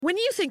When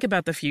you think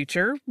about the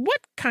future, what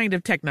kind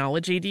of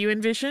technology do you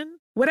envision?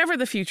 Whatever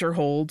the future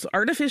holds,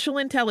 artificial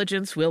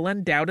intelligence will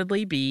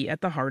undoubtedly be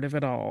at the heart of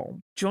it all.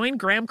 Join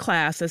Graham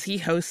Class as he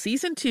hosts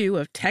Season 2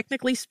 of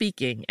Technically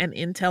Speaking, an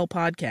Intel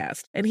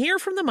podcast, and hear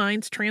from the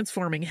minds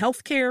transforming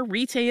healthcare,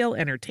 retail,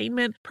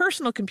 entertainment,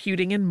 personal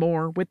computing, and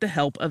more with the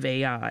help of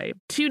AI.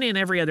 Tune in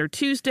every other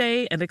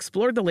Tuesday and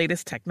explore the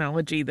latest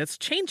technology that's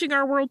changing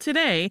our world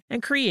today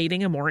and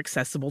creating a more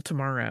accessible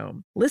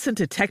tomorrow. Listen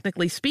to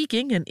Technically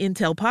Speaking, an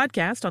Intel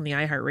podcast on the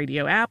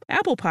iHeartRadio app,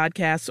 Apple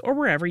Podcasts, or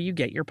wherever you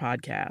get your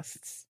podcasts.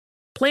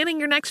 Planning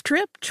your next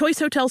trip? Choice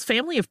Hotels'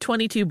 family of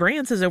 22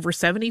 brands has over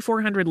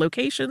 7,400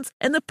 locations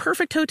and the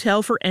perfect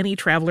hotel for any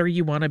traveler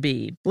you want to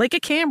be. Like a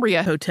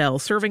Cambria Hotel,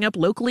 serving up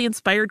locally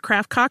inspired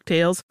craft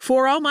cocktails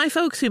for all my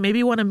folks who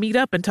maybe want to meet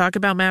up and talk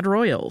about Mad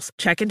Royals.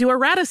 Check into a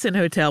Radisson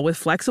Hotel with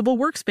flexible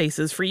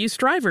workspaces for you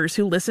strivers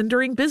who listen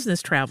during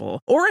business travel.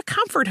 Or a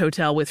Comfort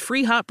Hotel with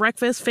free hot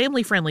breakfast,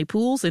 family-friendly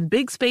pools, and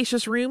big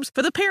spacious rooms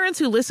for the parents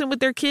who listen with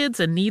their kids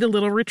and need a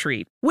little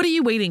retreat. What are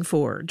you waiting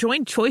for?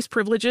 Join Choice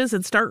Privileges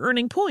and start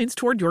earning points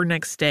toward your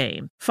next stay.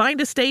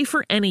 Find a stay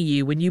for any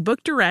you when you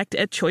book direct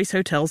at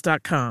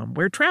choicehotels.com,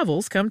 where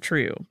travels come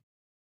true.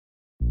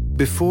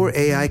 Before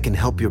AI can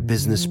help your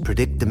business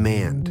predict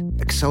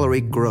demand,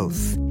 accelerate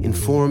growth,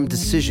 inform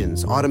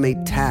decisions,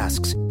 automate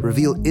tasks,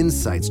 reveal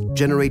insights,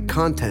 generate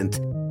content,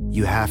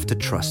 you have to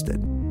trust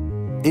it.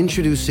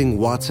 Introducing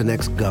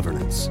watsonx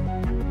Governance,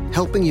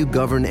 helping you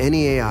govern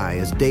any AI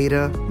as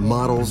data,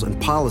 models,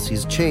 and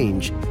policies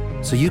change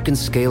so you can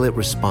scale it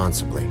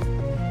responsibly.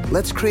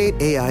 Let's create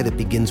AI that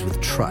begins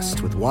with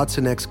trust with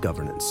watsonx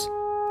Governance.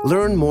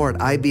 Learn more at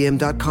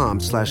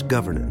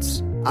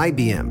ibm.com/governance.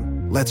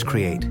 IBM. Let's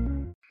create.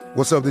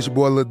 What's up, this your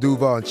boy Lil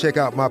Duval, and check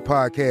out my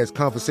podcast,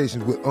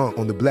 Conversations with Unc,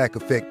 on the Black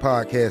Effect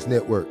Podcast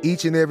Network.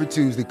 Each and every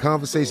Tuesday,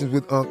 Conversations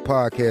with Unc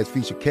podcast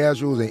feature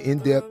casuals and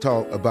in-depth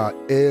talk about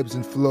ebbs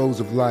and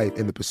flows of life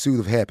and the pursuit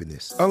of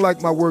happiness.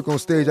 Unlike my work on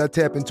stage, I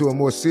tap into a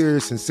more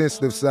serious and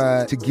sensitive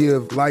side to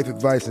give life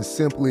advice and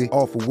simply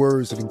offer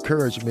words of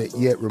encouragement,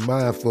 yet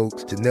remind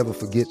folks to never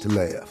forget to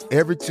laugh.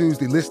 Every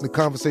Tuesday, listen to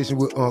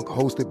Conversations with Unc,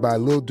 hosted by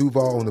Lil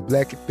Duval on the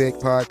Black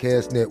Effect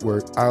Podcast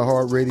Network,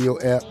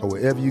 iHeartRadio app, or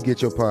wherever you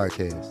get your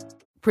podcasts.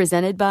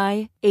 Presented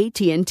by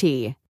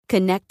AT&T.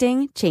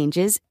 Connecting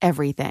changes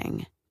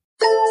everything.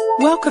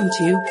 Welcome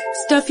to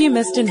Stuff You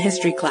Missed in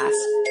History Class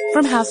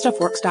from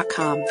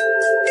HowStuffWorks.com.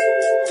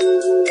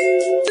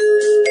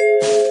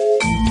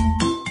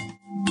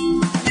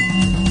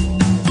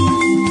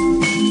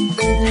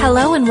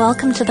 Hello and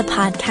welcome to the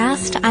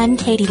podcast. I'm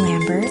Katie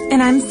Lambert.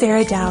 And I'm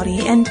Sarah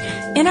Dowdy. And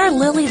in our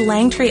Lily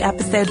Langtry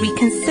episode, we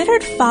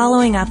considered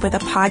following up with a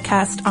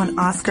podcast on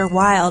Oscar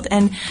Wilde,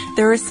 and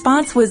the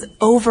response was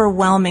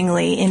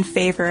overwhelmingly in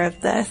favor of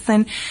this.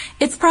 And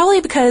it's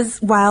probably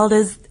because Wilde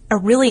is a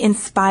really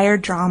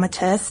inspired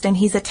dramatist, and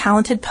he's a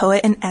talented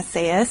poet and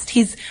essayist.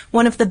 He's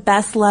one of the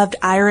best-loved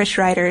Irish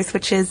writers,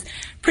 which is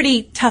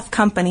pretty tough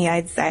company,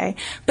 I'd say.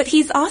 But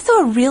he's also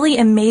a really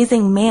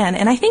amazing man,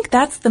 and I think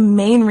that's the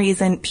main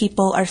reason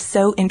people are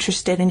so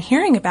interested in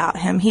hearing about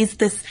him. He's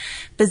this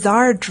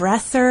bizarre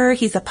dresser,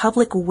 he's a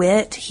public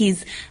wit,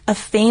 he's a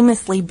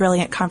famously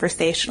brilliant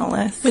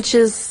conversationalist. Which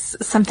is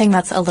something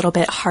that's a little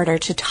bit harder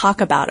to talk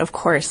about, of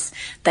course,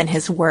 than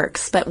his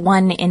works. But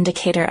one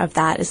indicator of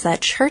that is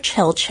that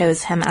Churchill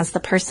chose him as the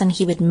person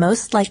he would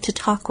most like to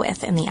talk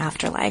with in the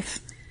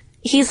afterlife.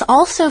 He's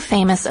also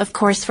famous, of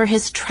course, for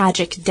his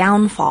tragic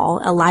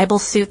downfall. A libel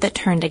suit that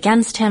turned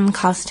against him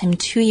cost him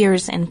 2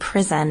 years in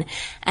prison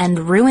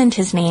and ruined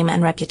his name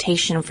and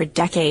reputation for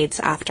decades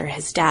after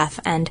his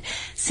death. And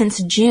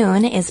since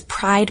June is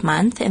Pride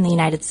Month in the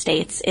United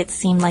States, it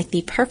seemed like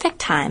the perfect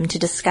time to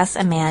discuss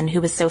a man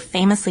who was so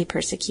famously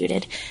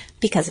persecuted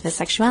because of his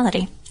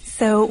sexuality.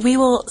 So we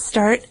will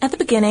start at the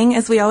beginning,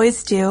 as we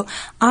always do.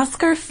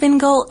 Oscar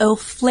Fingal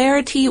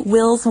O'Flaherty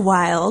Wills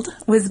Wilde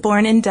was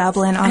born in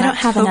Dublin on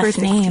October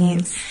 16th.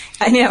 Names.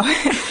 I know.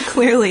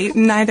 Clearly,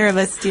 neither of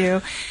us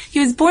do. He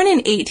was born in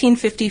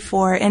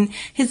 1854, and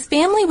his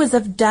family was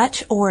of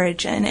Dutch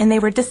origin, and they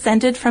were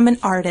descended from an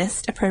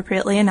artist,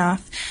 appropriately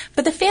enough.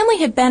 But the family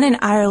had been in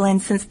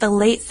Ireland since the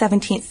late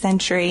 17th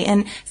century,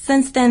 and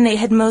since then they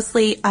had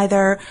mostly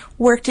either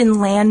worked in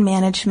land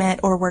management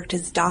or worked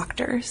as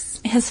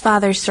doctors. His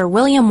father, Sir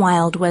William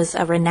Wilde, was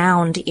a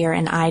renowned ear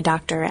and eye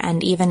doctor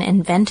and even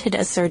invented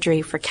a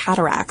surgery for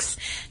cataracts.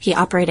 He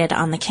operated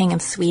on the King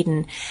of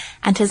Sweden.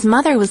 And his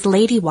mother was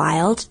Lady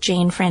Wilde,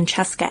 Jane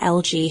Francesca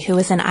Elgee, who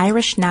was an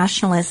Irish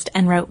nationalist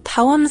and wrote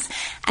poems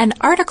and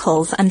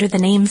articles under the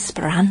name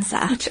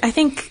Speranza. Which I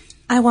think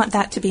I want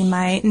that to be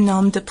my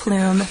nom de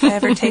plume if I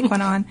ever take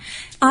one on.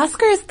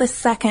 Oscar is the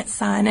second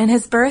son, and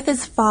his birth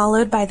is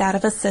followed by that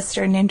of a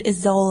sister named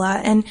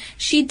Isola, and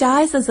she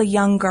dies as a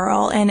young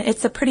girl, and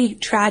it's a pretty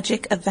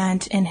tragic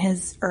event in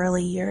his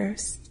early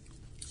years.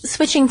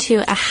 Switching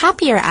to a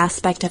happier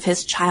aspect of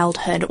his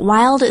childhood,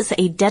 Wilde is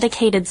a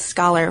dedicated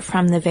scholar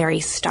from the very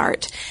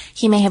start.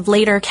 He may have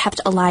later kept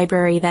a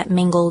library that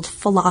mingled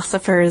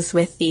philosophers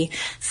with the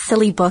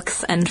silly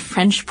books and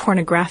French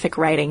pornographic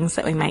writings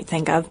that we might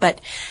think of,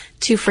 but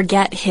to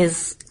forget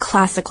his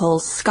classical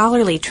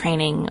scholarly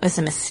training was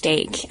a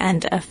mistake.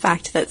 And a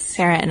fact that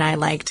Sarah and I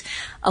liked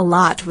a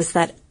lot was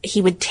that he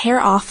would tear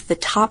off the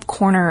top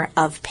corner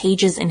of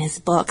pages in his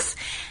books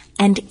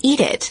and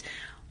eat it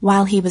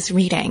while he was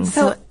reading.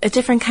 So a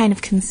different kind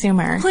of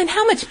consumer. Well, and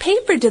how much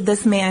paper did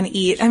this man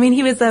eat? I mean,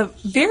 he was a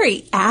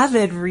very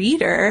avid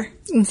reader.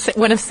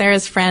 One of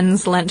Sarah's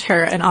friends lent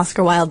her an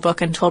Oscar Wilde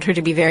book and told her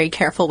to be very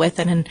careful with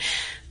it, and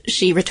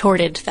she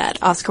retorted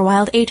that Oscar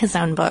Wilde ate his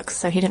own books,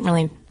 so he didn't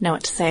really know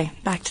what to say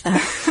back to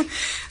that.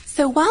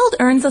 So Wilde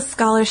earns a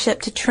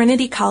scholarship to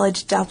Trinity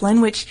College,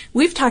 Dublin, which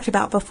we've talked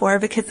about before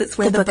because it's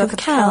where the Book of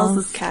Kells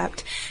is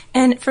kept.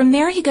 And from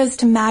there he goes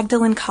to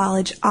Magdalen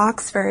College,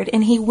 Oxford,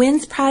 and he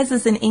wins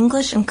prizes in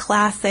English and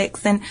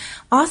classics, and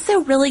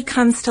also really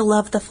comes to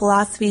love the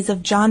philosophies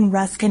of John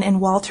Ruskin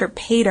and Walter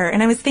Pater.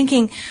 And I was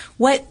thinking,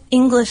 what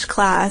English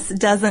class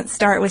doesn't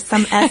start with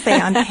some essay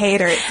on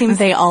Pater? It seems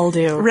they all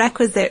do.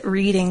 Requisite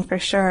reading for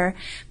sure.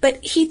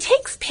 But he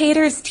takes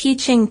Pater's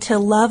teaching to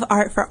love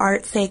art for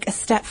art's sake a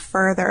step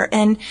further.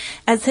 And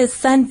as his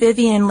son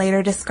Vivian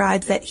later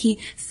describes it, he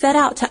set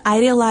out to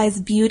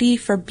idealize beauty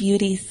for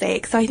beauty's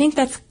sake. So I think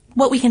that's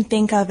what we can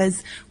think of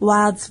as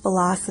Wilde's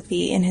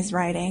philosophy in his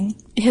writing.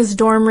 His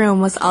dorm room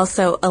was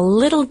also a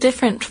little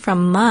different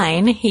from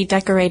mine. He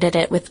decorated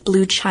it with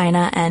blue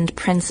china and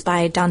prints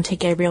by Dante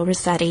Gabriel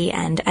Rossetti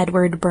and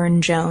Edward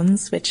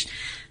Burne-Jones, which,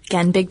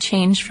 again, big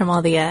change from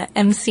all the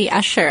M.C.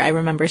 Escher I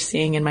remember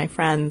seeing in my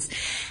friends.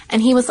 And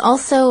he was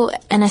also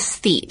an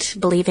aesthete,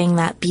 believing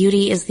that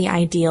beauty is the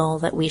ideal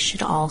that we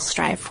should all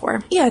strive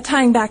for. Yeah,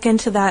 tying back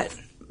into that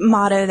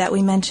motto that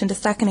we mentioned a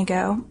second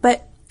ago.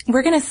 But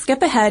we're going to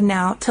skip ahead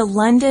now to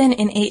London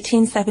in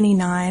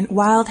 1879.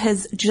 Wilde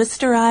has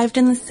just arrived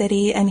in the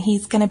city, and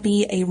he's going to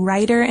be a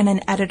writer and an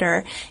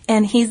editor.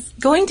 And he's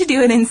going to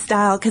do it in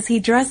style because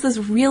he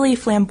dresses really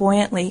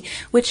flamboyantly,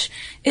 which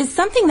is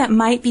something that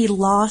might be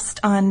lost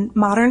on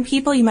modern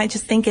people. You might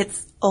just think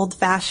it's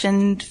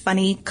old-fashioned,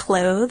 funny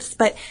clothes,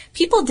 but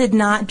people did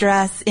not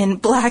dress in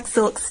black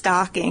silk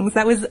stockings.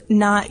 That was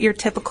not your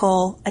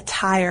typical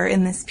attire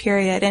in this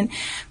period, and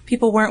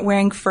people weren't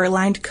wearing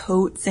fur-lined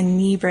coats and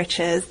knee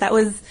breeches. That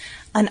was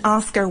an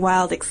Oscar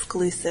Wilde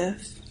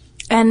exclusive.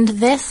 And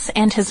this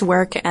and his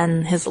work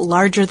and his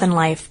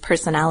larger-than-life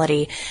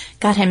personality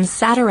got him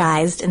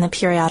satirized in the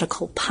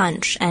periodical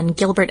Punch, and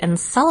Gilbert and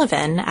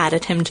Sullivan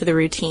added him to the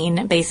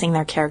routine, basing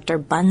their character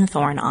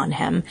Bunthorne on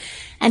him.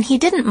 And he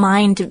didn't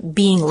mind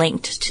being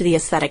linked to the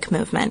aesthetic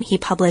movement. He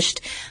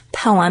published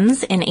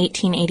poems in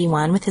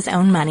 1881 with his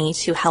own money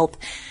to help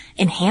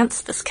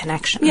enhance this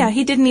connection. Yeah,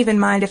 he didn't even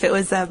mind if it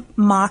was a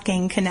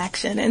mocking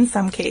connection in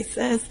some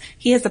cases.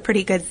 He has a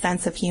pretty good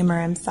sense of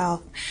humor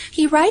himself.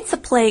 He writes a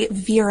play,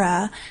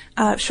 Vera,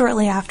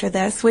 shortly after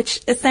this,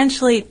 which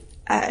essentially,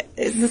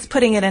 just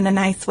putting it in a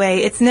nice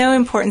way, it's no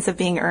importance of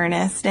being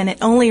earnest, and it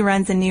only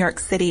runs in New York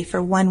City for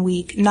 1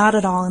 week, not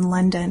at all in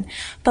London.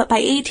 But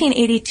by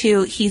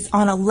 1882, he's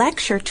on a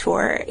lecture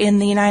tour in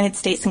the United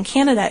States and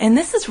Canada, and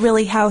this is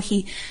really how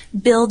he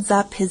builds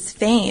up his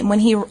fame. When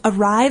he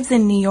arrives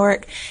in New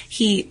York,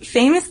 he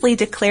famously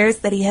declares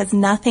that he has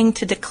nothing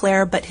to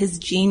declare but his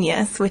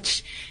genius,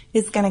 which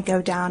is going to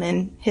go down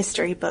in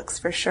history books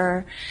for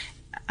sure.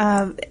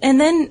 And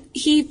then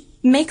he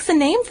makes a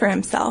name for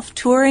himself,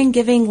 touring,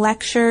 giving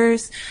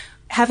lectures,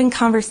 having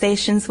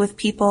conversations with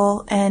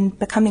people, and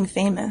becoming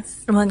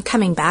famous. Well, and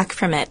coming back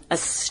from it a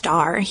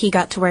star, he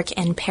got to work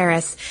in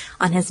Paris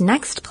on his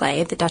next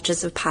play, The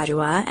Duchess of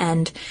Padua,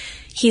 and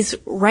he's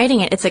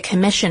writing it. It's a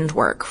commissioned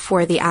work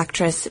for the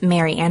actress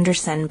Mary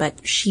Anderson,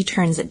 but she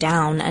turns it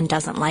down and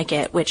doesn't like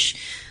it, which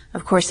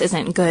of course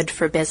isn't good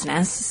for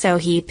business. So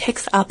he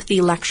picks up the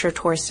lecture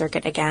tour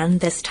circuit again,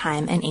 this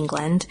time in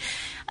England.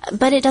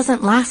 But it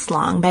doesn't last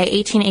long. By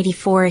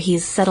 1884,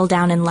 he's settled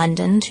down in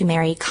London to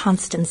marry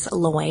Constance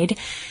Lloyd.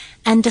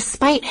 And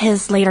despite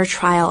his later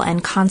trial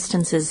and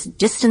Constance's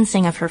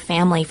distancing of her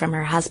family from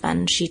her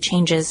husband, she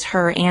changes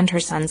her and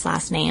her son's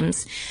last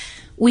names.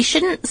 We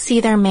shouldn't see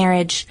their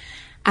marriage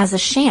as a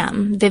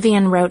sham.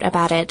 Vivian wrote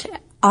about it.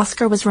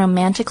 Oscar was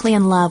romantically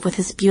in love with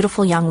his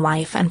beautiful young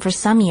wife, and for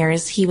some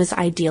years he was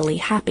ideally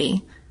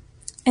happy.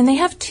 And they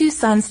have 2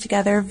 sons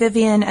together,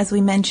 Vivian, as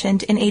we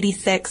mentioned, in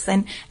 86,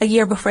 and a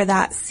year before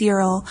that,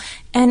 Cyril.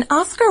 And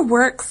Oscar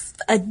works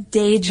a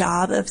day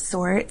job of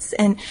sorts,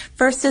 and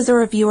first as a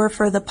reviewer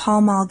for the Pall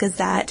Mall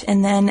Gazette,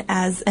 and then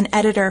as an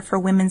editor for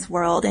Women's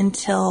World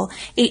until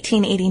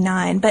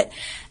 1889. But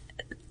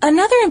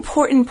another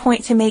important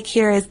point to make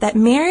here is that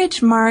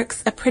marriage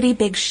marks a pretty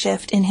big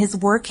shift in his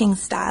working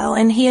style,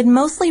 and he had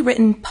mostly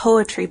written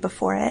poetry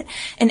before it,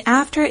 and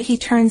after it he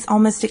turns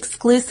almost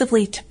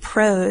exclusively to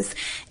prose.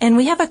 And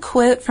we have a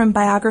quote from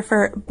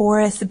biographer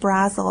Boris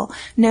Brazel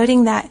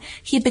noting that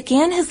he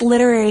began his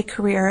literary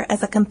career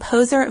as a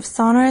composer of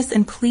sonorous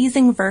and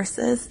pleasing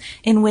verses,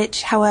 in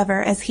which,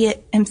 however, as he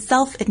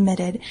himself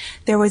admitted,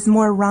 there was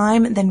more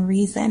rhyme than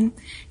reason.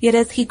 Yet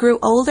as he grew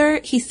older,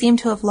 he seemed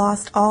to have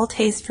lost all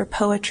taste for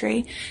poetry.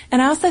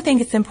 And I also think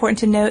it's important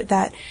to note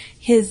that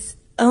his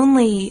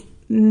only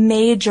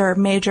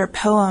major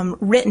poem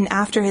written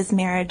after his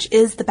marriage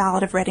is the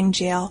Ballad of Reading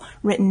Gaol,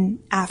 written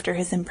after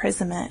his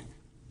imprisonment.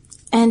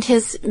 And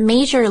his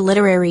major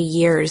literary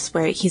years,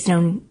 where he's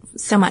known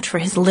so much for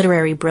his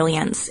literary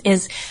brilliance,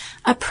 is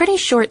a pretty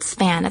short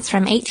span. It's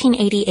from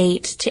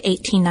 1888 to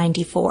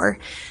 1894.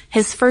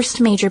 His first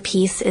major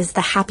piece is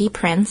The Happy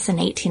Prince in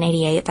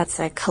 1888. That's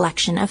a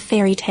collection of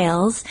fairy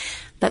tales,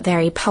 but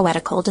very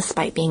poetical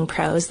despite being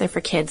prose. They're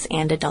for kids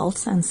and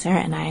adults, and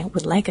Sarah and I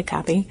would like a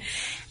copy.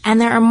 And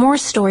there are more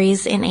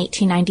stories in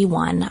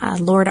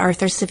 1891, Lord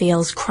Arthur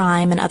Saville's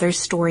Crime and Other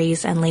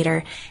Stories, and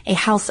later A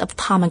House of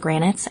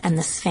Pomegranates and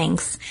The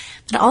Sphinx.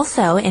 But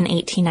also in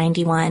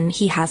 1891,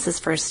 he has his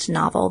first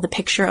novel, The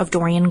Picture of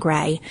Dorian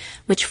Gray,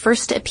 which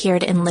first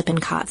appeared in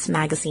Lippincott's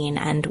magazine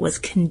and was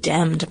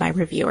condemned by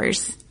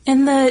reviewers.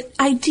 And the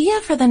idea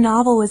for the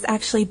novel was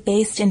actually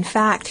based in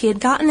fact. He had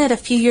gotten it a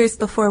few years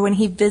before when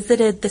he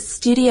visited the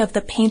studio of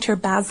the painter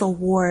Basil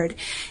Ward.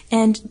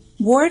 And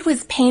Ward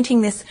was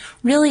painting this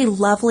really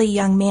lovely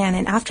young man,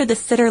 and after the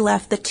sitter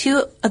left, the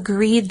two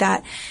agreed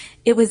that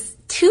it was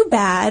too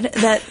bad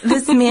that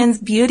this man's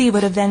beauty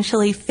would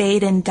eventually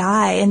fade and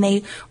die, and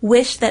they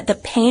wished that the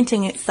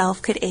painting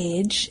itself could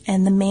age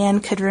and the man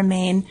could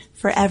remain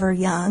forever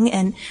young.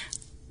 And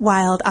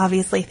Wilde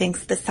obviously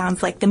thinks this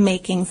sounds like the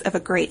makings of a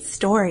great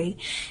story.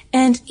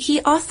 And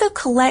he also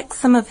collects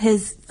some of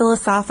his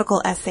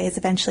philosophical essays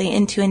eventually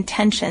into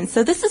Intention.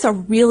 So this is a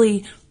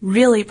really,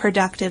 really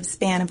productive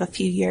span of a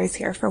few years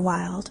here for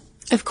Wilde.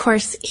 Of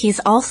course, he's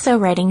also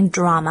writing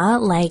drama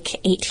like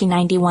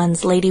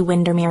 1891's Lady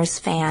Windermere's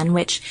Fan,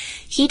 which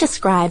he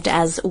described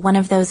as one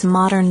of those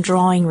modern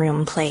drawing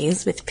room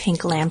plays with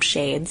pink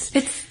lampshades.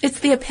 It's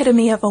the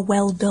epitome of a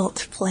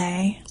well-built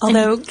play,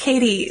 although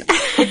Katie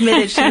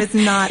admitted she was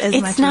not as much of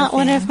a fan. It's not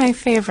one of my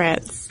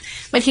favorites.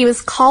 But he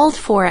was called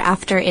for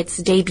after its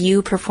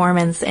debut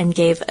performance and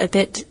gave a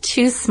bit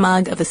too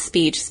smug of a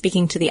speech.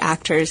 Speaking to the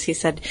actors, he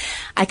said,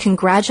 "I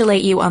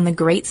congratulate you on the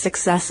great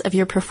success of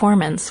your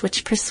performance,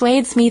 which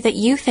persuades me that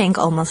you think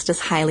almost as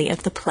highly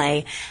of the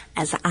play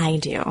as I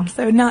do."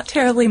 So not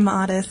terribly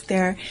modest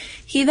there.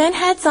 He then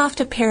heads off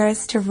to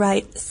Paris to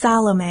write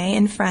Salome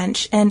in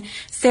French, and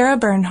Sarah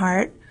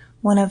Bernhardt,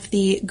 one of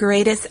the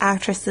greatest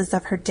actresses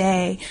of her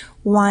day,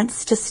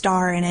 wants to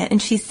star in it,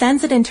 and she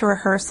sends it into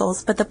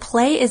rehearsals, but the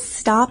play is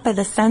stopped by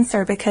the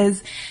censor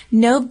because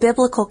no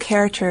biblical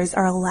characters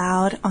are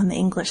allowed on the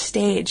English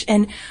stage.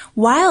 And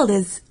Wilde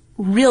is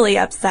really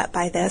upset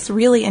by this,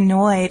 really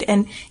annoyed,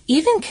 and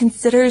even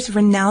considers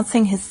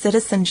renouncing his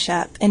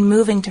citizenship and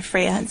moving to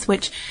France,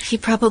 which he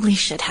probably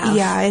should have.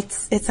 Yeah,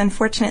 it's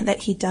unfortunate that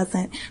he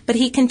doesn't. But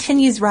he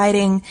continues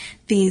writing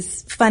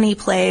these funny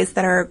plays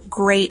that are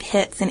great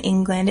hits in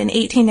England. In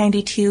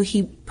 1892,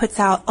 he puts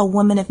out A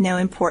Woman of No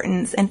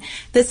Importance, and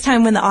this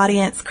time when the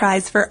audience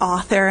cries for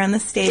author on the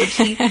stage,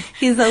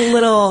 he's a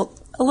little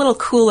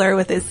cooler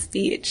with his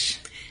speech.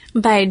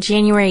 By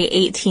January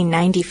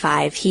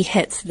 1895, he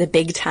hits the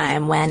big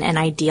time when An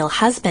Ideal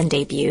Husband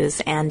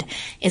debuts and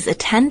is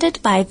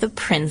attended by the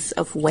Prince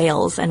of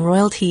Wales, and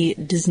royalty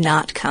does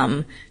not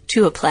come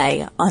to a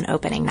play on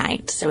opening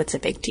night, so it's a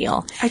big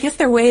deal. I guess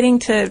they're waiting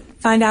to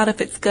find out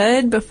if it's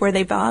good before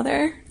they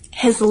bother.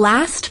 His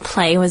last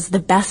play was The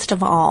Best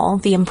of All,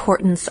 The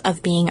Importance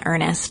of Being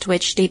Earnest,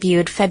 which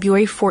debuted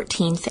February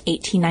 14th,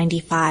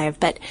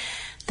 1895, but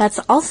that's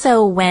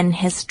also when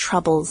his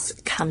troubles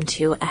come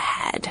to a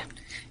head.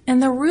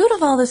 And the root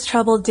of all this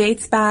trouble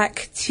dates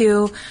back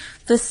to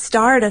the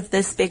start of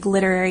this big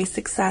literary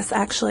success,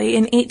 actually,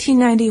 in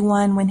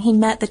 1891 when he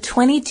met the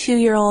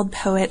 22-year-old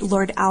poet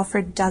Lord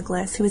Alfred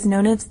Douglas, who was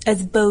known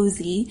as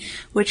Bosie,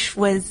 which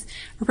was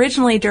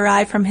originally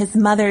derived from his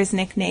mother's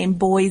nickname,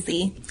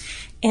 Boise.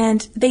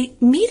 And they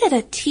meet at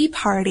a tea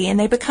party, and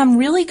they become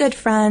really good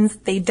friends.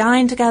 They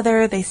dine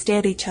together, they stay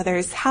at each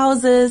other's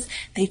houses,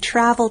 they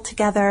travel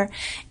together.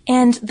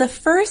 And the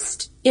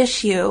first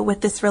issue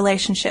with this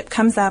relationship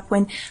comes up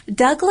when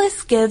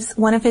Douglas gives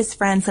one of his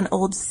friends an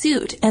old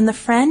suit, and the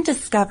friend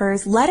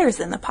discovers letters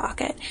in the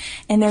pocket.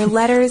 And they're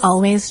letters...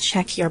 Always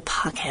check your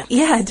pocket.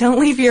 Yeah, don't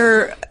leave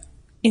your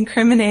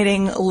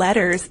incriminating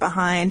letters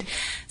behind.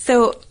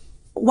 So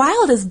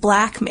Wilde is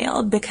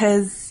blackmailed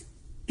because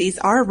these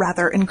are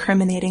rather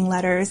incriminating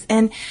letters,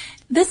 and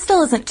this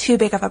still isn't too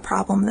big of a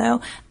problem,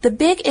 though. The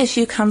big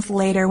issue comes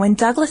later when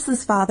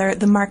Douglas's father,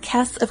 the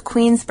Marquess of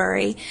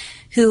Queensberry,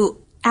 who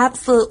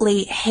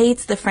absolutely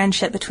hates the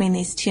friendship between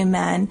these two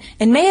men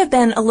and may have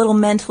been a little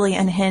mentally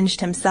unhinged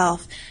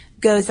himself,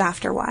 goes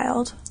after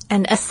Wilde.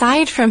 And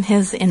aside from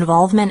his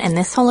involvement in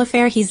this whole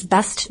affair, he's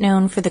best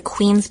known for the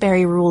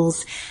Queensberry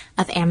rules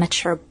of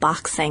amateur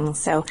boxing.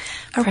 So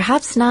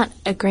perhaps not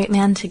a great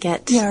man to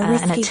get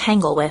in a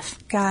tangle with.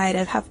 Guy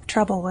to have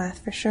trouble with,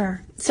 for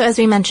sure. So as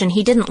we mentioned,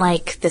 he didn't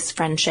like this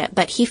friendship,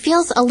 but he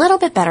feels a little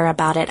bit better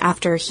about it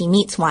after he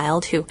meets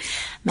Wilde, who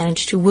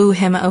managed to woo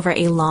him over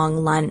a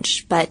long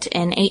lunch. But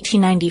in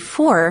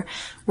 1894,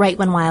 right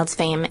when Wilde's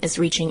fame is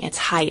reaching its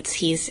heights,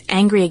 he's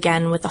angry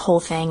again with the whole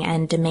thing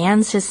and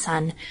demands his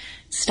son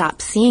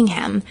stop seeing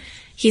him.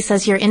 He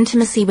says, your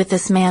intimacy with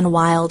this man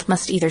Wilde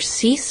must either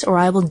cease or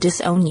I will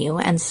disown you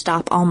and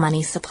stop all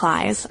money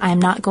supplies. I am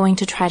not going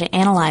to try to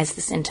analyze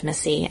this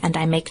intimacy, and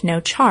I make no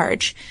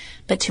charge.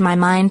 But to my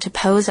mind, to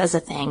pose as a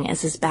thing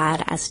is as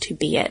bad as to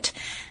be it.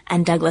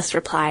 And Douglas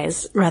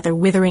replies, rather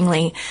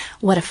witheringly,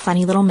 what a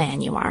funny little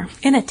man you are.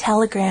 In a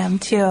telegram,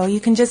 too. You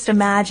can just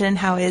imagine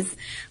how his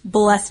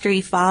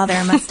blustery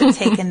father must have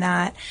taken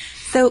that.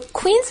 So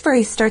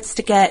Queensberry starts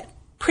to get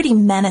pretty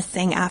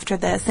menacing after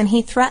this, and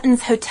he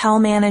threatens hotel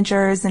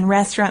managers and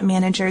restaurant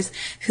managers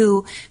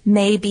who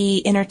may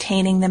be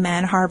entertaining the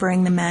men,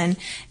 harboring the men.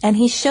 And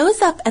he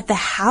shows up at the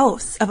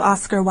house of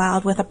Oscar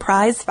Wilde with a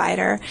prize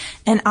fighter,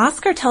 and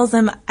Oscar tells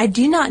him, I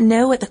do not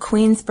know what the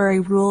Queensberry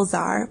rules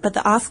are, but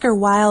the Oscar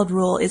Wilde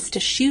rule is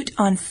to shoot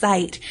on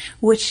sight,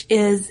 which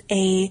is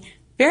a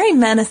very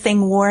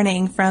menacing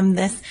warning from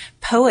this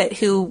poet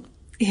who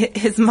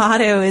his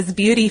motto is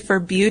beauty for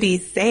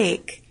beauty's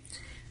sake.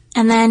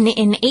 And then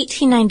in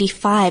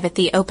 1895, at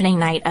the opening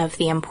night of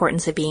The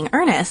Importance of Being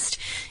Earnest,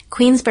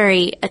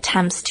 Queensberry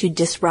attempts to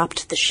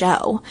disrupt the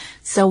show.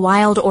 So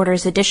Wilde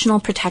orders additional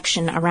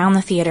protection around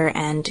the theater,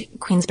 and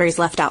Queensberry's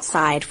left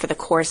outside for the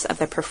course of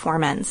the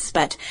performance.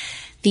 But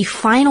the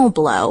final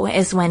blow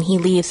is when he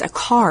leaves a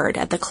card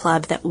at the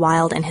club that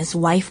Wilde and his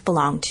wife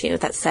belong to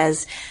that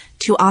says,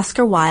 to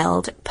Oscar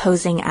Wilde,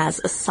 posing as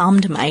a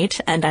sodomite,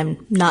 and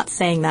I'm not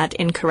saying that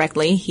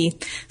incorrectly, he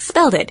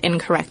spelled it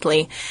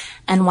incorrectly,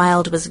 and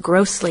Wilde was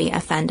grossly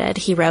offended.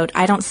 He wrote,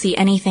 I don't see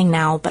anything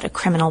now but a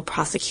criminal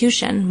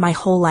prosecution. My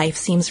whole life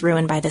seems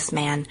ruined by this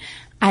man.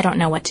 I don't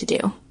know what to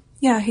do.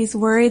 Yeah, he's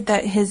worried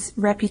that his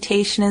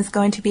reputation is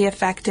going to be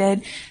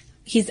affected.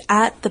 He's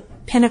at the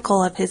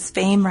pinnacle of his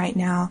fame right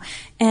now.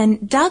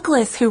 And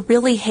Douglas, who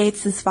really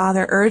hates his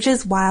father,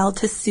 urges Wilde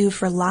to sue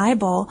for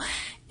libel,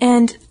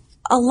 and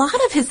a lot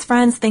of his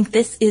friends think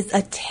this is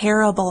a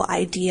terrible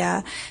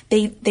idea.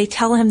 They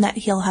tell him that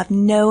he'll have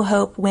no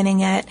hope winning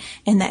it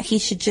and that he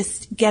should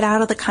just get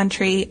out of the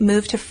country,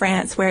 move to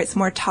France where it's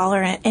more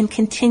tolerant, and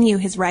continue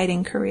his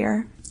writing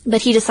career.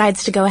 But he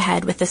decides to go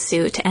ahead with the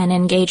suit and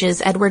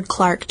engages Edward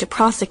Clarke to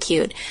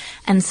prosecute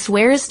and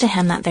swears to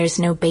him that there's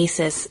no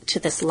basis to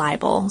this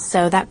libel.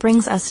 So that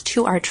brings us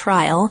to our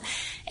trial,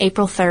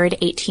 April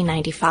 3rd,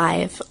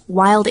 1895.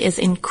 Wilde is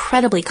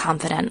incredibly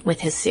confident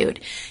with his suit.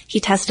 He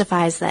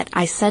testifies that,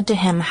 I said to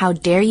him, how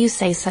dare you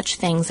say such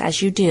things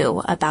as you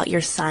do about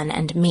your son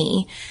and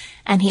me?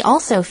 And he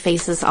also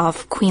faces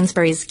off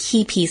Queensberry's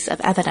key piece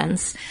of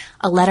evidence,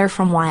 a letter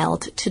from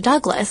Wilde to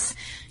Douglas.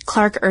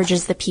 Clarke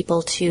urges the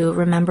people to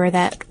remember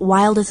that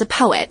Wilde is a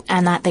poet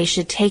and that they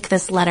should take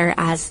this letter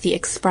as the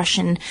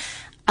expression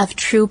of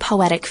true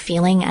poetic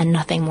feeling and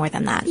nothing more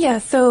than that. Yeah,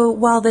 so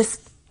while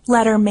this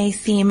letter may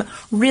seem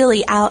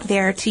really out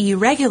there to you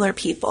regular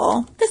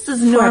people, this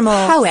is normal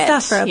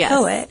stuff for a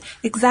poet.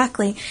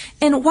 Exactly.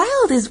 And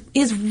Wilde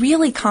is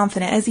really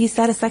confident, as you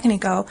said a second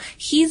ago.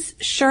 He's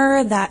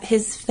sure that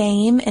his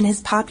fame and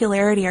his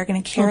popularity are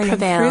going to carry him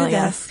through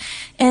this.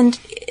 And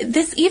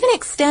this even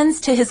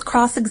extends to his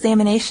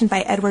cross-examination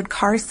by Edward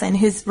Carson,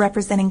 who's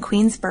representing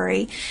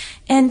Queensberry.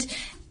 And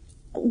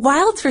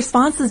Wilde's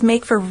responses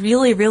make for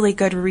really, really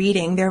good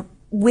reading. They're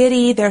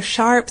witty, they're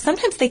sharp,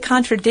 sometimes they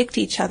contradict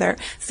each other.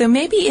 So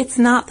maybe it's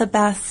not the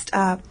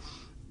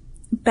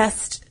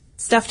best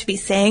stuff to be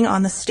saying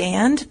on the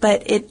stand,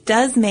 but it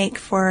does make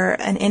for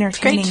an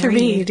entertaining read. It's great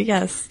to read,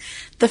 yes.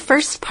 The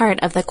first part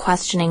of the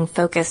questioning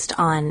focused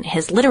on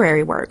his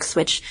literary works,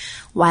 which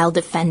Wilde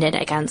defended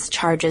against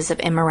charges of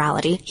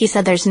immorality. He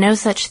said there's no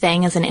such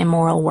thing as an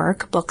immoral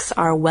work. Books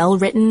are well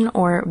written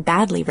or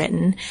badly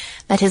written.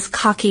 But his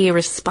cocky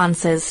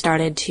responses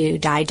started to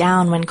die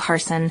down when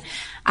Carson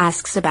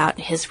asks about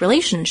his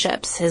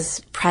relationships,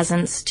 his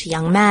presence to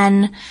young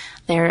men,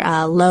 their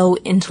low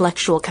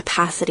intellectual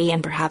capacity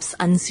and perhaps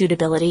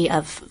unsuitability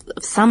of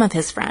some of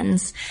his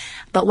friends.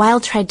 But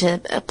Wilde tried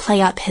to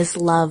play up his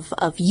love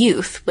of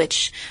youth,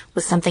 which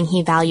was something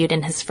he valued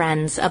in his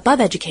friends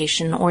above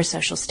education or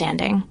social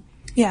standing.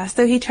 Yeah,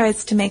 so he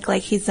tries to make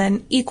like he's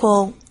an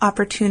equal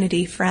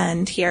opportunity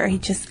friend here. He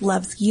just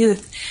loves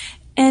youth.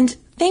 And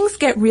things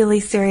get really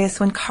serious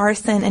when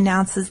Carson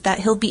announces that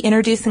he'll be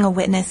introducing a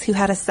witness who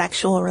had a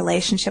sexual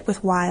relationship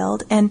with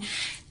Wilde. And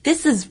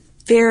this is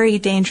very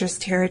dangerous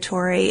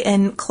territory,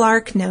 and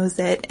Clarke knows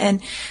it.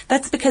 And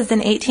that's because in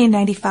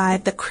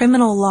 1895, the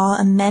Criminal Law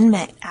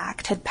Amendment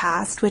Act had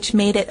passed, which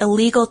made it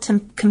illegal to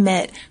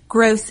commit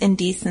gross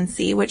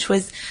indecency, which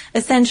was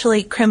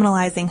essentially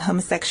criminalizing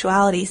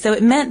homosexuality. So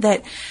it meant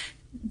that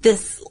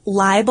this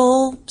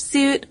libel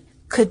suit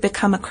could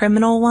become a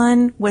criminal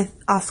one with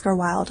Oscar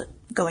Wilde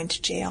going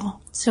to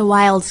jail. So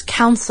Wilde's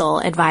counsel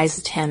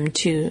advised him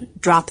to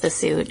drop the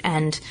suit,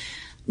 and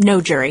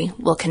no jury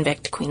will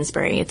convict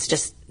Queensberry. It's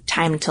just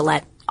time to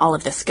let all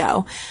of this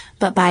go.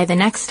 But by the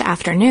next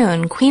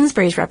afternoon,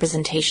 Queensberry's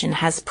representation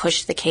has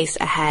pushed the case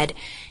ahead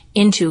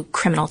into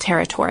criminal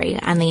territory,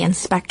 and the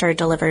inspector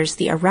delivers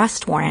the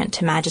arrest warrant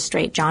to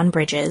Magistrate John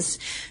Bridges,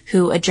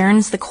 who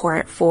adjourns the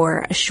court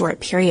for a short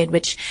period,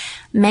 which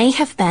may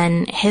have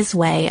been his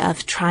way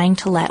of trying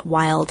to let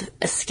Wilde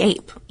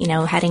escape,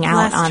 heading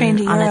out on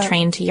a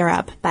train to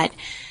Europe. But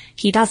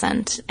he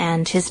doesn't,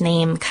 and his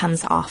name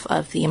comes off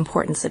of The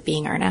Importance of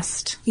Being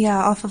Earnest. Yeah,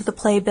 off of the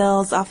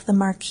playbills, off the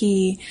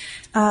marquee.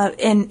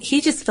 And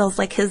he just feels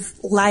like his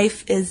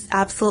life is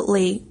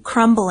absolutely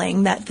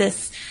crumbling, that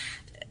this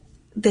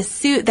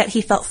suit that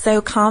he felt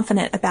so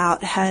confident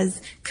about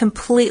has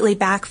completely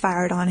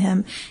backfired on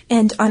him.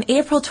 And on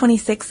April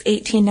 26,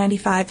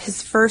 1895,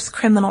 his first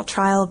criminal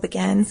trial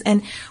begins,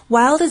 and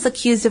Wilde is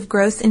accused of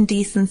gross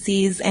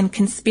indecencies and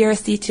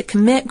conspiracy to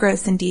commit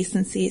gross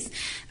indecencies.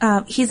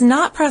 He's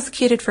not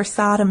prosecuted for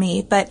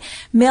sodomy, but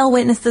male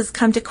witnesses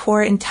come to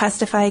court and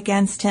testify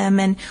against him,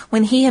 and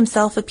when he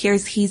himself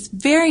appears, he's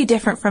very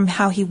different from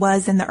how he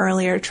was in the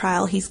earlier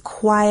trial. He's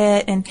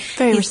quiet and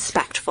very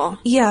respectful.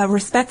 Yeah,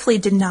 respectfully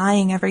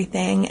denying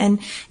everything. And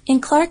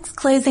in Clark's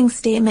closing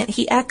statement,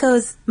 he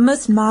echoes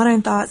most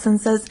modern thoughts and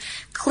says,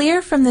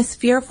 "Clear from this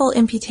fearful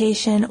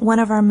imputation one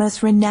of our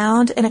most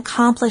renowned and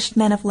accomplished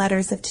men of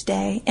letters of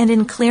today, and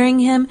in clearing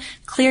him,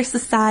 clear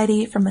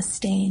society from a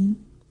stain."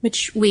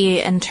 Which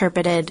we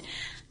interpreted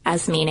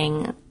as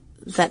meaning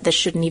that this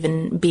shouldn't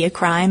even be a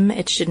crime,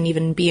 it shouldn't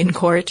even be in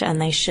court,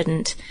 and they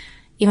shouldn't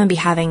even be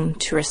having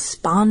to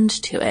respond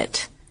to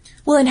it.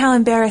 Well, and how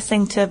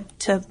embarrassing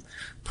to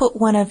put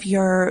one of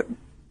your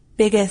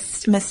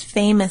biggest, most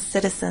famous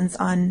citizens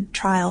on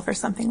trial for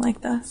something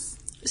like this.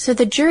 So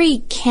the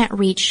jury can't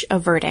reach a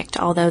verdict,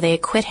 although they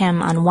acquit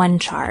him on one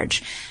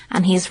charge,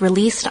 and he's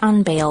released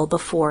on bail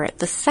before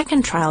the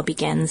second trial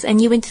begins.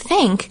 And you would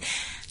think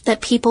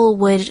that people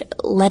would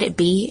let it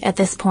be at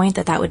this point,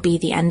 that would be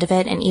the end of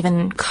it. And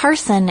even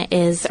Carson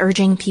is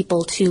urging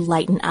people to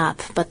lighten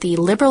up, but the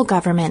Liberal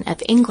government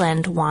of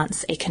England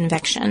wants a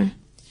conviction.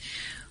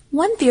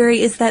 One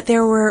theory is that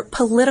there were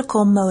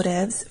political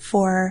motives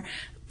for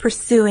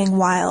pursuing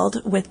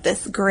Wilde with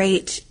this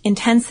great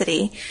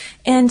intensity.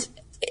 And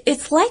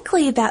it's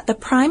likely that the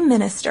Prime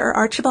Minister,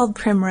 Archibald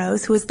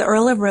Primrose, who was the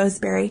Earl of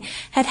Rosebery,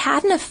 had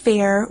an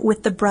affair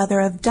with the brother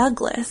of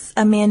Douglas,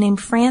 a man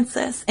named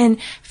Francis. And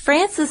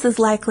Francis is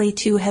likely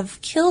to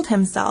have killed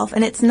himself,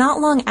 and it's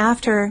not long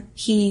after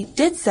he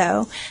did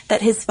so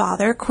that his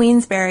father,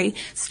 Queensberry,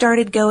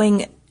 started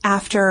going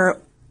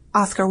after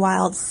Oscar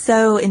Wilde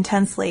so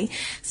intensely,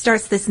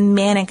 starts this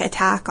manic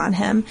attack on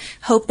him,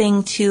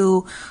 hoping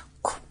to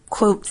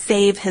quote,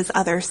 save his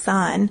other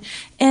son.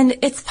 And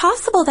it's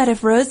possible that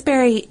if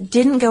Rosebery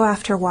didn't go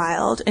after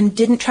Wilde and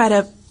didn't try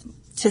to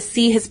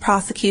see his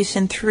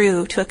prosecution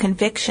through to a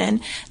conviction,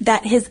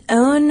 that his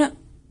own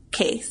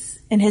case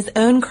and his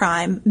own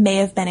crime may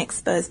have been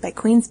exposed by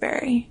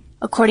Queensberry.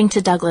 According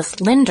to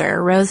Douglas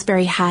Linder,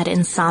 Rosebery had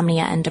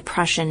insomnia and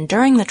depression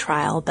during the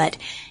trial, but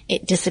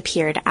it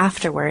disappeared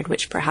afterward,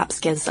 which perhaps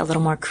gives a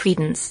little more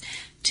credence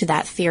to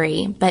that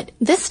theory. But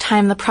this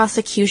time the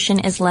prosecution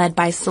is led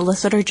by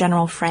Solicitor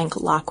General Frank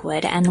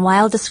Lockwood, and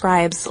Wilde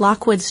describes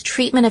Lockwood's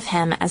treatment of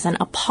him as an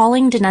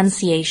appalling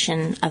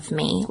denunciation of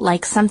me,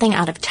 like something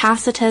out of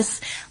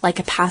Tacitus, like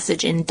a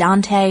passage in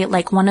Dante,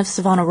 like one of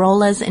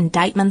Savonarola's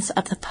indictments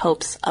of the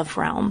popes of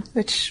Rome.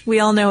 Which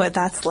we all know what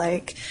that's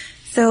like.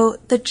 So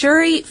the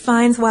jury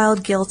finds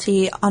Wilde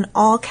guilty on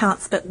all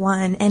counts but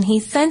one, and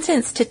he's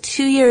sentenced to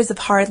 2 years of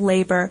hard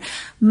labor.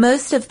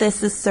 Most of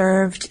this is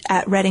served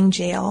at Reading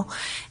Jail.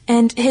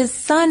 And his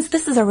sons,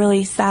 this is a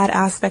really sad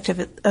aspect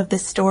of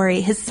this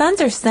story, his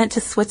sons are sent to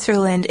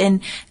Switzerland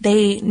and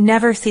they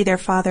never see their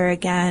father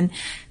again.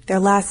 Their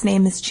last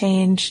name is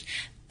changed.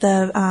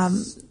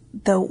 The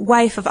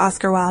wife of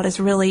Oscar Wilde is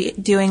really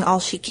doing all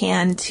she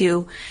can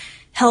to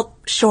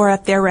help shore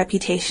up their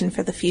reputation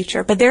for the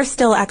future. But they're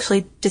still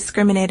actually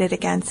discriminated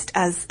against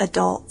as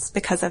adults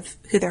because of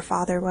who their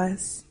father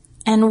was.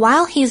 And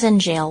while he's in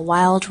jail,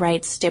 Wilde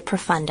writes De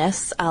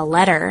Profundis, a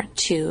letter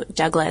to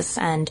Douglas,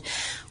 and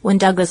when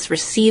Douglas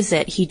receives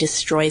it, he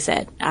destroys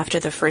it after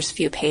the first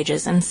few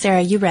pages. And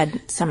Sarah, you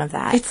read some of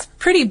that. It's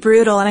pretty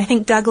brutal, and I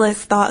think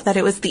Douglas thought that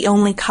it was the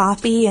only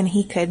copy, and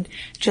he could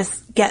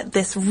just get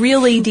this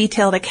really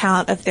detailed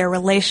account of their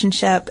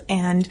relationship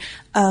and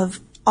of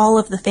all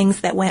of the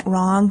things that went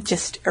wrong,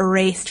 just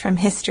erased from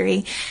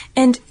history.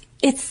 And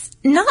it's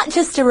not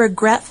just a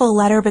regretful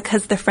letter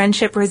because the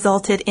friendship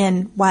resulted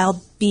in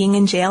Wilde being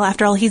in jail.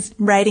 After all, he's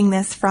writing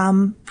this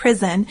from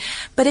prison.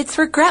 But it's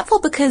regretful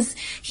because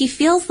he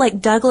feels like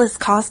Douglas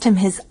cost him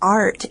his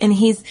art, and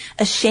he's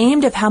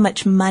ashamed of how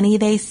much money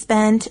they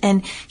spent,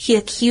 and he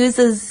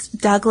accuses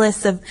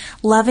Douglas of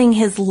loving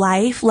his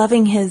life,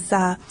 loving his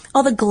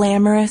all the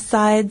glamorous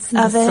sides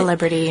of it.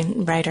 Celebrity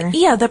writer.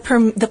 Yeah,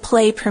 the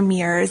play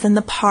premieres and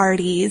the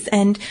parties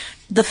and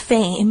the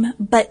fame,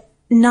 but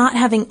not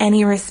having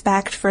any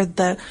respect for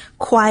the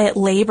quiet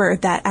labor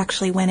that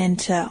actually went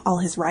into all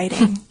his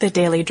writing. The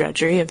daily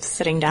drudgery of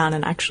sitting down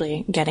and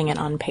actually getting it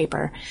on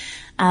paper.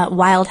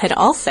 Wilde had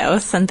also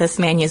sent this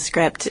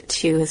manuscript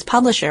to his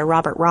publisher,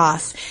 Robert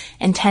Ross,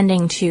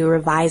 intending to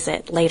revise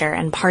it later,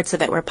 and parts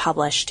of it were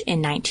published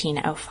in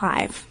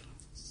 1905.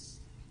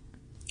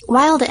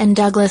 Wilde and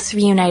Douglas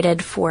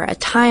reunited for a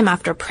time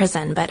after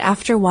prison, but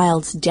after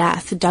Wilde's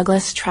death,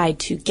 Douglas tried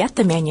to get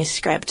the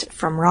manuscript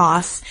from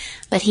Ross,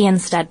 but he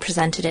instead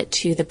presented it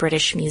to the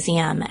British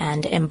Museum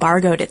and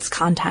embargoed its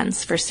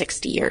contents for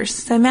 60 years.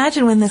 So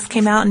imagine when this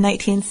came out in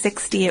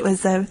 1960, it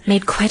was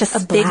made quite a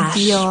splash. Big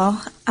deal.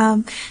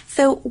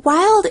 So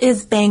Wilde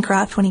is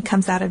bankrupt when he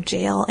comes out of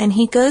jail, and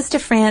he goes to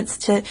France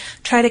to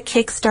try to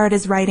kickstart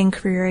his writing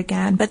career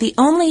again. But the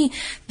only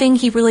thing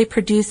he really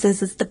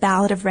produces is the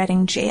Ballad of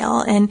Reading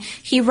Gaol, and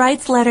he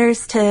writes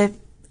letters to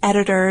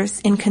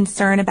editors in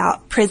concern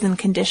about prison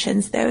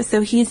conditions, though.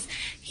 So he's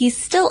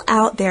still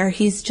out there.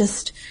 He's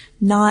just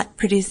not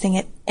producing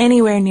it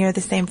anywhere near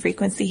the same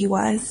frequency he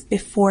was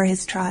before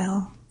his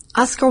trial.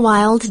 Oscar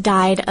Wilde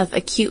died of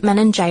acute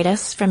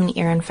meningitis from an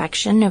ear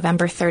infection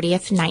November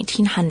 30th,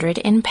 1900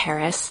 in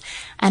Paris,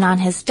 and on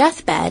his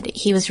deathbed,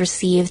 he was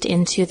received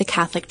into the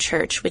Catholic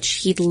Church, which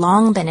he'd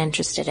long been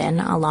interested in,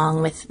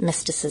 along with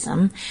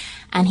mysticism,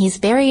 and he's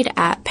buried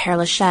at Père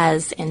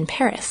Lachaise in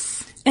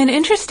Paris. And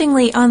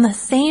interestingly, on the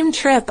same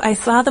trip, I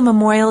saw the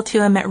memorial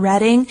to him at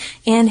Reading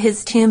and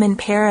his tomb in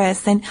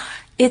Paris, and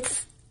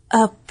it's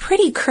a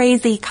pretty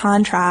crazy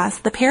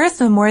contrast. The Paris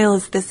Memorial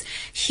is this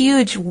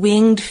huge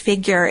winged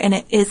figure, and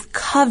it is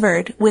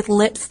covered with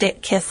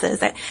lipstick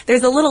kisses.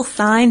 There's a little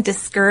sign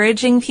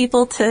discouraging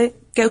people to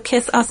go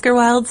kiss Oscar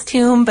Wilde's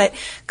tomb, but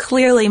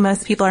clearly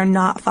most people are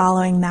not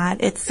following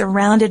that. It's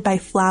surrounded by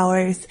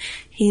flowers.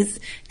 He's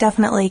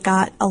definitely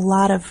got a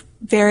lot of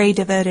very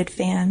devoted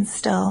fans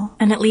still.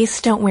 And at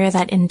least don't wear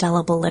that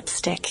indelible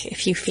lipstick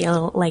if you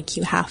feel like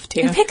you have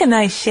to. And pick a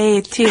nice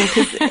shade, too,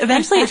 because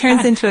eventually it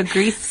turns into a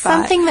grease spot.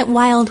 Something that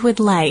Wilde would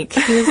like.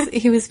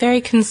 He was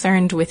very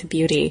concerned with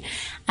beauty.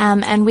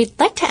 And we'd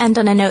like to end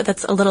on a note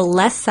that's a little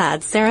less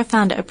sad. Sarah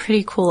found a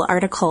pretty cool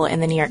article in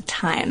the New York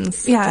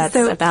Times that's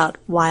about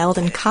Wilde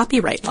and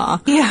copyright law.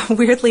 Yeah,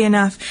 weirdly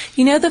enough.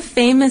 You know the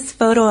famous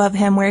photo of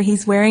him where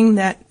he's wearing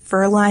that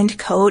fur-lined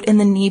coat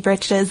and the knee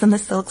breeches and the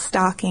silk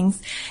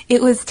stockings?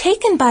 It was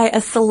taken by a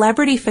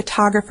celebrity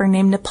photographer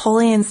named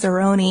Napoleon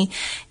Cerrone,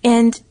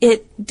 and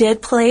it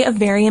did play a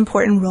very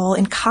important role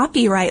in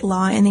copyright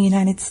law in the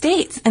United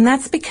States. And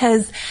that's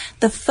because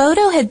the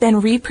photo had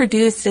been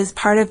reproduced as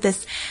part of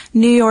this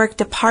New York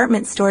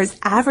department store's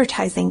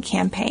advertising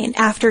campaign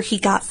after he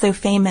got so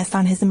famous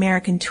on his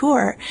American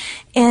tour.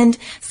 And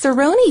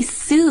Cerrone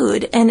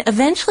sued, and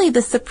eventually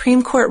the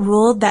Supreme Court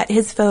ruled that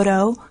his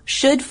photo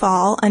should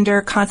fall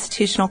under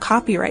constitutional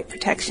copyright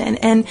protection.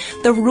 And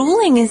the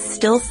ruling is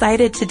still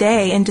cited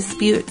today in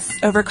disputes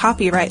over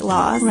copyright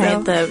law.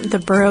 Right,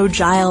 the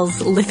Burrough-Giles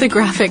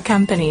Lithographic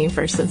Company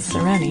versus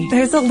Cerrone.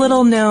 There's a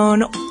little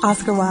known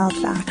Oscar Wilde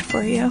fact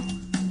for you.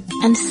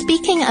 And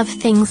speaking of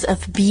things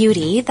of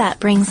beauty, that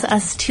brings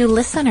us to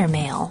listener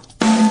mail.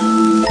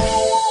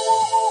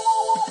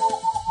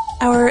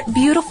 Our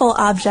beautiful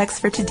objects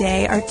for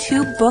today are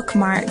 2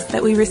 bookmarks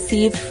that we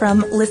received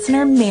from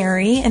listener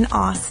Mary in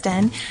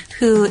Austin,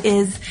 who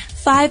is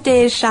 5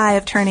 days shy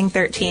of turning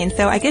 13.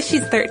 So I guess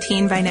she's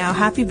 13 by now.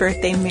 Happy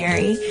birthday,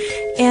 Mary.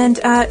 And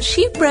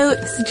she wrote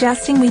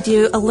suggesting we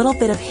do a little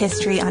bit of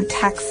history on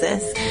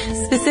Texas,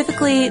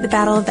 specifically the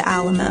Battle of the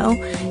Alamo,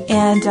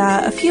 and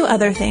a few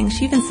other things.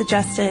 She even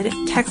suggested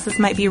Texas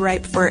might be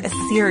ripe for a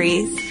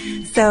series.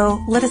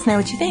 So let us know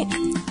what you think.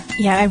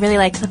 Yeah, I really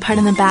liked the part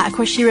in the back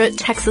where she wrote,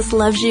 "Texas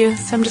loves you,"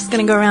 so I'm just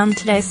going to go around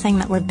today saying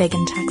that we're big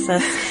in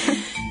Texas.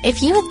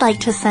 If you would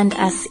like to send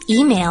us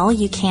email,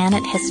 you can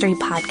at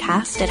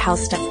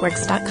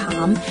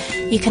historypodcast@howstuffworks.com.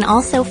 You can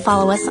also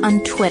follow us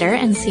on Twitter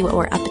and see what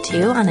we're up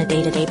to on a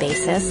day-to-day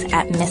basis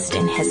at Missed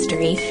in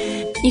History.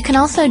 You can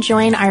also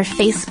join our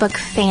Facebook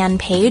fan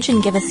page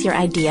and give us your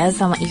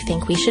ideas on what you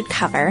think we should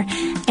cover.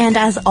 And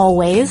as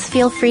always,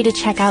 feel free to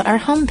check out our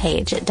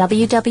homepage at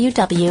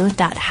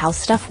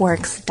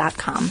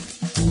www.howstuffworks.com.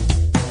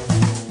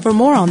 For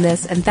more on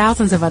this and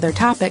thousands of other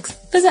topics,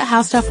 visit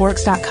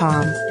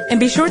howstuffworks.com. And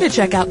be sure to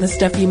check out the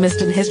Stuff You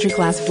Missed in History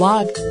Class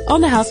blog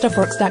on the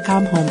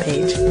howstuffworks.com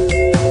homepage.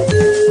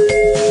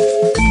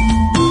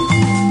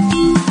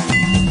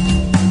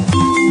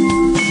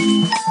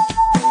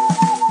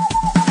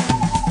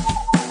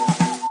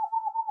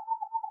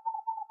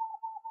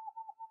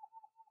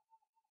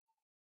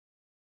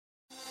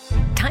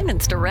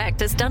 Diamonds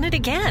Direct has done it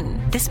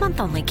again. This month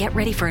only, get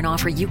ready for an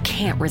offer you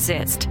can't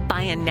resist.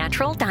 Buy a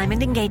natural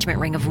diamond engagement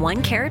ring of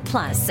 1 carat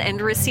plus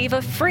and receive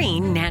a free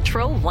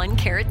natural 1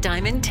 carat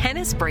diamond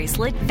tennis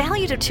bracelet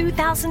valued at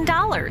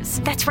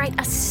 $2,000. That's right,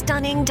 a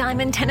stunning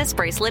diamond tennis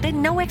bracelet at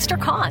no extra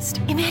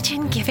cost.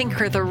 Imagine giving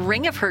her the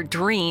ring of her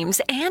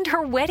dreams and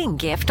her wedding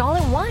gift all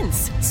at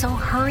once. So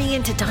hurry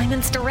into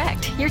Diamonds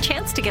Direct. Your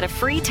chance to get a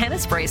free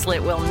tennis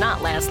bracelet will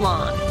not last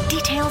long.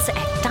 Details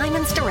at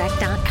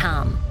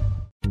diamondsdirect.com.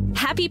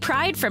 Happy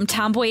Pride from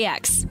Tomboy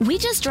X. We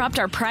just dropped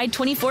our Pride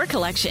 24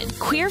 collection.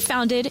 Queer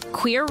founded,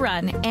 queer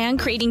run, and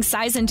creating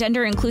size and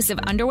gender inclusive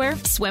underwear,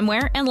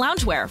 swimwear, and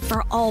loungewear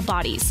for all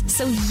bodies,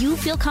 so you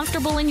feel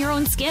comfortable in your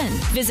own skin.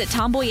 Visit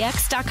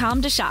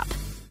tomboyx.com to shop.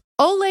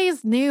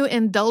 Olay's new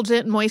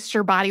Indulgent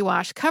Moisture Body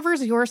Wash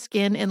covers your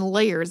skin in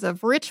layers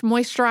of rich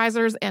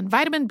moisturizers and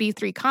vitamin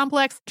B3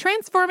 complex,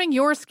 transforming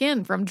your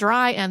skin from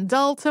dry and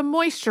dull to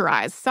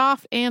moisturized,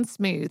 soft, and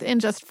smooth in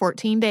just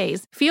 14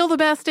 days. Feel the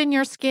best in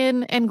your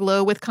skin and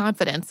glow with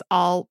confidence,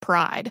 all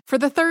pride. For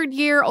the third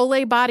year,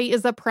 Olay Body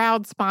is a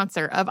proud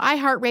sponsor of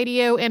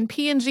iHeartRadio and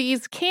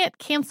P&G's Can't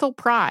Cancel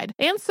Pride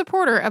and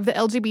supporter of the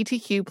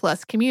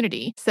LGBTQ+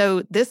 community.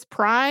 So this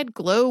pride,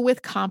 glow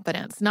with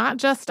confidence, not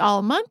just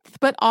all month,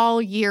 but all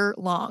year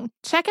long.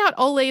 Check out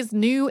Olay's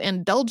new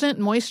Indulgent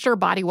Moisture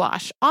Body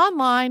Wash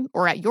online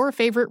or at your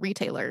favorite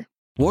retailer.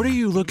 What are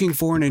you looking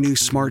for in a new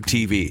smart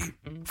TV?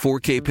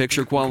 4K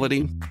picture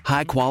quality?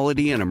 High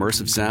quality and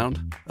immersive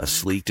sound? A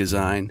sleek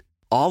design?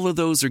 All of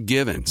those are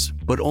givens,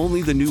 but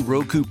only the new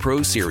Roku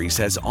Pro Series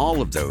has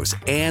all of those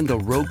and the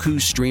Roku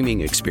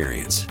streaming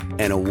experience,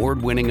 an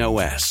award-winning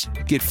OS.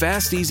 Get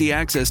fast, easy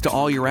access to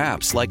all your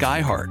apps like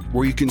iHeart,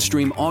 where you can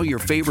stream all your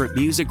favorite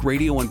music,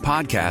 radio, and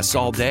podcasts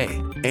all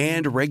day,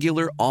 and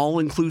regular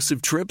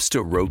all-inclusive trips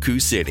to Roku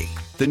City.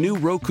 The new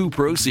Roku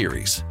Pro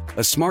Series,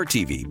 a smart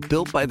TV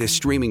built by the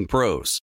streaming pros.